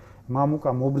ბატონი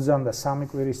მამუკა მობრძანდა 3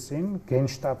 კვირის წინ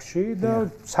გენშტაბში და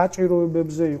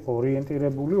საჭიროებებზე იყო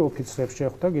ორიენტირებული, ოფიცრებს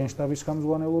შეხვდა გენშტაბის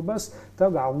ხელმძღვანელობას და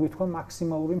გაუგვითხრა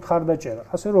მაქსიმალური მხარდაჭერა.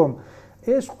 ასე რომ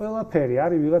ეს ყველაფერი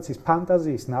არის ვიღაცის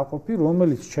ფანტაზიის ნაყოფი,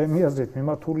 რომელიც ჩემი აზრით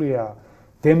მიმართულია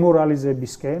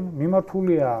დემორალიზებისკენ,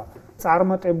 მიმართულია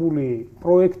წარმატებული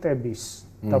პროექტების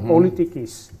და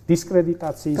პოლიტიკის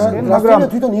დისკრედიტაციისკენ, მაგრამ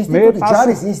მე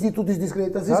ჯარის ინსტიტუტის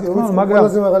დისკრედიტაციისკენ,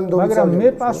 მაგრამ მე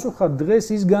პასუხად დღეს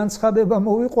ის განცხადება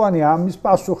მოვიყვანი ამის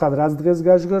პასუხად, რაც დღეს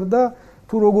გაჟღერდა,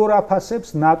 თუ როგორ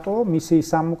აფასებს ნატო, მისი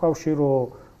სამოუკავშირო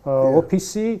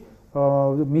ოფისი,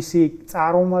 მისი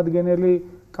წარმომადგენელი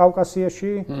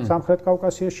კავკასიაში, სამხრეთ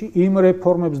კავკასიაში იმ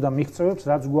რეფორმებს და მიღწევებს,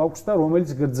 რაც გვაქვს და რომელიც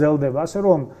გრძელდება, ასე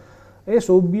რომ ეს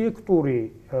ობიექტური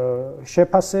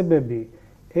შეფასებები,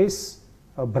 ეს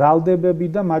ბრალდებები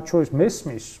და მათ შორის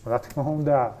მესმის, რა თქმა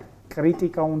უნდა,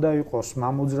 კრიტიკა უნდა იყოს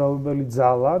მამოძრავებელი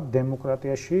ძალა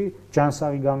დემოკრატიაში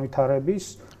ჯანსაღი განვითარების,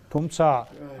 თუმცა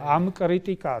ამ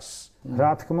კრიტიკას,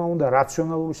 რა თქმა უნდა,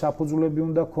 რაციონალური საფუძვლები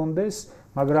უნდა ჰქონდეს,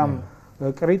 მაგრამ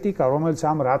კრიტიკა, რომელიც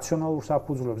ამ რაციონალურ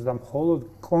საფუძვლებს და მხოლოდ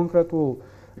კონკრეტულ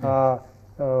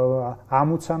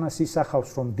ამოცანას ისახავს,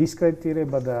 რომ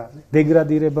დისკრედიტირება და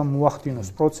დეგრადირება მოახდინოს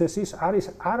პროცესის, არის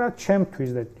არა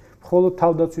ჩემთვის და მხოლოდ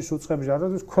თავდაცვის უწყების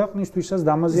არადოს ქვეყნისთვისაც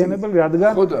დამაზიანებელი,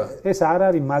 რადგან ეს არ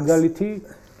არის მაგალითი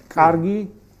კარგი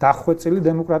დახვეწილი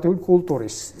დემოკრატიული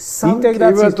კულტურის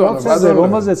ინტეგრაციის პროცესზე,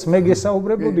 რომელზეც მე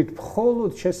გესაუბრებოდით,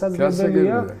 მხოლოდ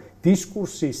შესაძლებელია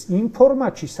დისკურსის იმ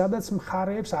ფორმატში, სადაც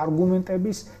მხარეებს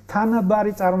არგუმენტების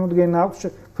თანაბარი წარმოდგენა აქვს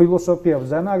ფილოსოფიას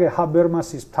და ნაგე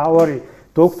ჰაბერმასის მთავარი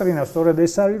დოქტრინა სწორედ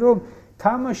ეს არის, რომ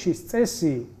თამაშის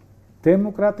წესი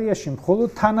დემოკრატიაში მხოლოდ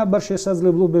თანაბარ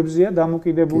შესაძლებლობებზეა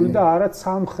დამოკიდებული და არა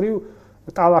ცალმხრივ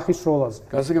ტალახის როლაზე.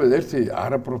 გასაგებად ერთი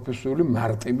არაპროფესიული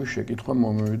მარტივი შეკითხვა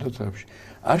მომევიდა თავში.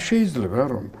 არ შეიძლება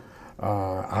რომ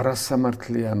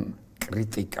არასამართლიან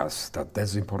კრიტიკას და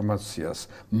დეზინფორმაციას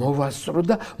მოვასწრო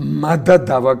და მადა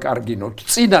დავაკარგინოთ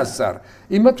წინასწარ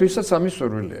იმათ ვისაც ამის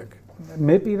სურვილი აქვს.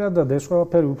 მე პირადად ეს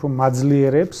ყველაფერი უფრო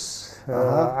მაძლიერებს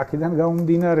აქედან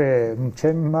გამომდინარე,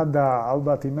 ჩემი მადა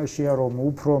ალბათ იმაშია, რომ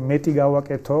უფრო მეტი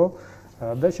გავაკეთო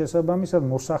და შესაბამისად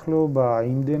მოსახლეობა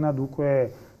იმდენად უკვე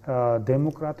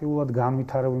დემოკრატიულად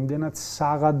განვითარებული, იმდენად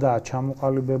საღადაა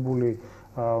ჩამოყალიბებული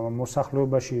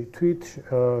მოსახლეობაში თვით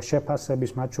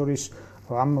შეფასების, მათ შორის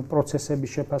ამ პროცესების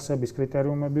შეფასების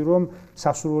კრიტერიუმები, რომ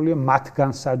სასურველია მათ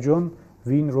განსაჯონ,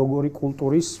 ვინ როგორი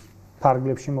კულტურის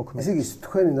ფარგლებში მოქმედებს. ესე იგი,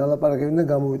 თქვენი ნალაპარაკებიდან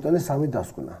გამოვიტანე სამი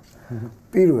დასკვნა.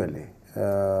 პირველი,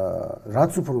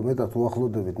 რაც უფრო მეტად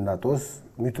უახლოვდებით ნატოს,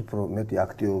 მით უფრო მეტი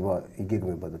აქტივობა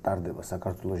იგეგმება და ტარდება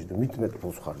საქართველოში და მით მეტ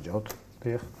ფულს ხარჯავთ.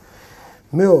 დიახ.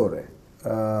 მეორე,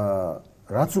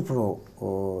 რაც უფრო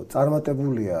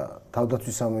წარმატებულია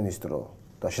თავდაცვის სამინისტრო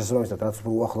და შესაბამისად რაც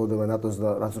უფრო უახლოვდება ნატოს და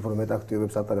რაც უფრო მეტ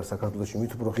აქტივობებს ატარებს საქართველოში,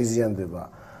 მით უფრო ღიზიანდება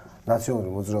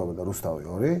ნაციონალური მოძრაობა და რუსთავი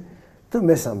 2 და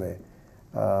მესამე,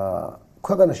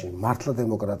 ქვეყანაში მართლა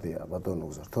დემოკრატია ბატონო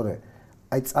გზა, თორე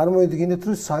აი წარმოიდგინეთ,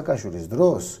 რომ სააკაშვილის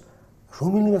დროს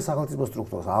რომელიმე სახელმწიფო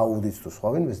სტრუქტურას აუდიტს თუ სხვა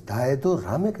ვინმეს დაედო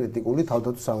რამე კრიტიკული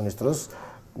თავდაცვის სამინისტროს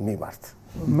მიმართ.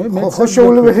 მე ხო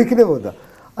შეუძლებელი იქნებოდა.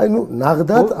 აი ნუ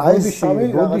ნაღდად აი სამი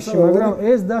როდიში, მაგრამ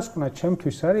ეს დასკვნა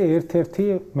ჩემთვის არის ერთ-ერთი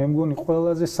მე მგონი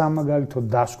ყველაზე სამაგალითო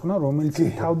დასკვნა, რომელიც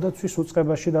თავდაცვის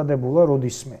უწყებაში დადებულა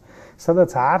როდისმე, სადაც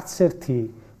არც ერთი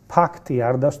ფაქტი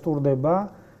არ დასტურდება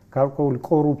გარკვეული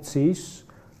კორუფციის,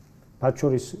 მათ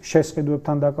შორის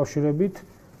შესყიდვებთან დაკავშირებით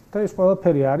და ეს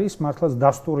ყველაფერი არის მართლაც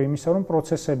დასტური იმისა, რომ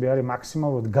პროცესები არის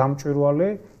მაქსიმალურად გამჭვირვალე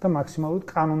და მაქსიმალურად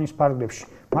კანონის ფარგლებში.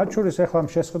 მათ შორის ახლა ამ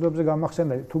შესყიდვებზე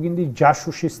გამახსენდა, თუ გინდით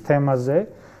ჯაშუშის თემაზე,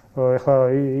 ახლა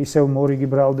ისევ მორიგი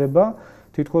ბრალდება,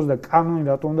 თითქოს და კანონი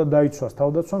რატომ უნდა დაიცვას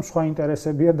თავდაცვამ, სხვა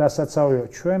ინტერესებია დასაცავია.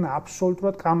 ჩვენ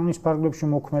აბსოლუტურად კანონის ფარგლებში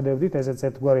მოქმედებდით, ესეც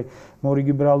ერთგვარი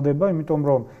მორიგი ბრალდება, იმიტომ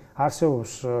რომ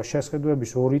არსებობს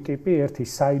შესყიდვების ორი ტიპი, ერთი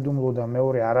საიდუმლო და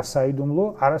მეორე არასაიდუმლო.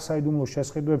 არასაიდუმლო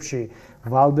შესყიდვებში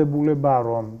ვალდებულებაა,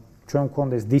 რომ ჩვენ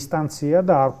გქონდეს დისტანცია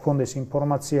და არ გქონდეს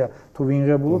ინფორმაცია თუ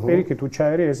ვინღებულო პირიქით თუ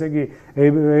ჩაერი, ესე იგი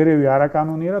ერევი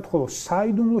არაკანონიერად, ხოლო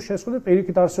საიდუმლო შესყიდვები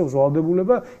პირიქით არსებობს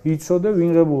ვალდებულება იცოდე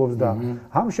ვინღებულობს და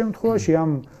ამ შემთხვევაში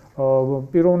ამ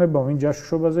პიროვნებამ ვინ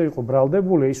ჯაშუშობაზე იყო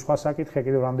ბრალდებული, ის სხვა საკითხია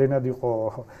კიდევ რამდენად იყო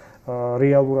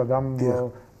რეალურად ამ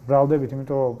ბრალდებით,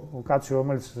 იმიტომ რომ კაცი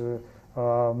რომელიც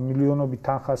მილიონობით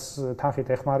თანხით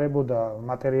ეხმარებოდა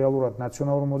მატერიალურად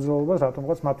ნაციონალურ მოძრაობას,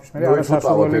 რატომღაც მათთვის მე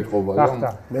არასასურველი გახდა.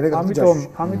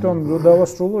 ამიტომ რო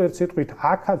დავასრულო ერთ სიტყვით,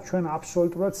 აქაც ჩვენ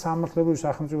აბსოლუტურად სამართლებრივი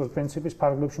სახელმწიფოს პრინციპის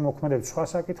ფარგლებში მოქმედებით. სხვა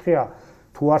საკითხია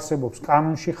თუ არსებობს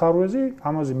კანონში ხარვეზი,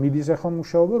 ამაზე მიდის ახლა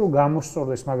მუშაობა, რომ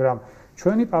გამოსწორდეს, მაგრამ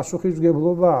ჩვენი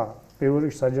პასუხისმგებლობა პირველ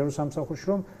რიგში საჯარო სამსახურში,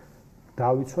 რომ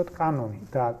დავიცვათ კანონი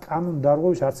და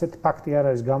კანონდარღვევის არც ერთი ფაქტი არ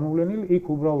არის გამოვლენილი, იქ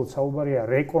უბრალოდ საუბარია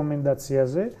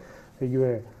რეკომენდაციაზე,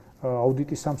 იგივე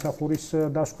აუდიტის სამსახურის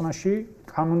დასკვნაში.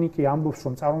 კანონი კი ამბობს,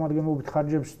 რომ წარმომადგენლობით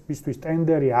ხარჯებისთვის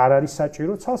ტენდერი არ არის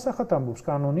საჭირო, ცალსახად ამბობს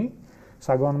კანონი,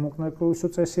 საგანმანათლებლო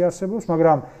წესი არსებობს,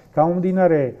 მაგრამ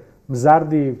გამომდინარე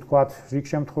მზარდი, ვთქვათ, რიგ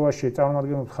შემთხვევაში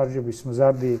წარმომადგენლობით ხარჯების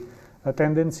მზარდი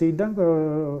ტენდენციიდან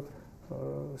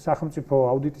სახელმწიფო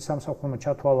აუდიტის სამსახურმა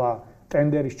ჩათვალა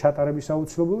ტენდერის ჩატარების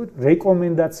აუცილებლობით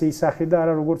რეკომენდაციის სახით და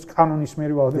არა როგორც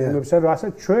კანონისმიერი ვალდებულების,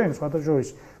 რასაც ჩვენ სხვათაშორის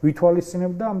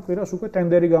ვითვალისწინებთ და ამ კვირას უკვე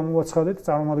ტენდერი გამოვაცხადეთ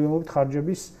წარმომადგენლობით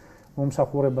ხარჯების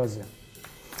მომსახურებაზე.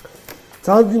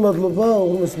 ძალიან დიდი მადლობა,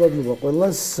 უღრმესი მადლობა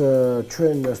ყველას.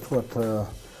 ჩვენ ასე ვთქვათ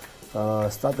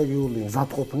სტრატეგიული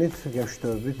მზადყოფნით,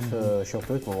 გემშვიდობებით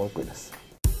შევხვდებით მომავალ კვირას.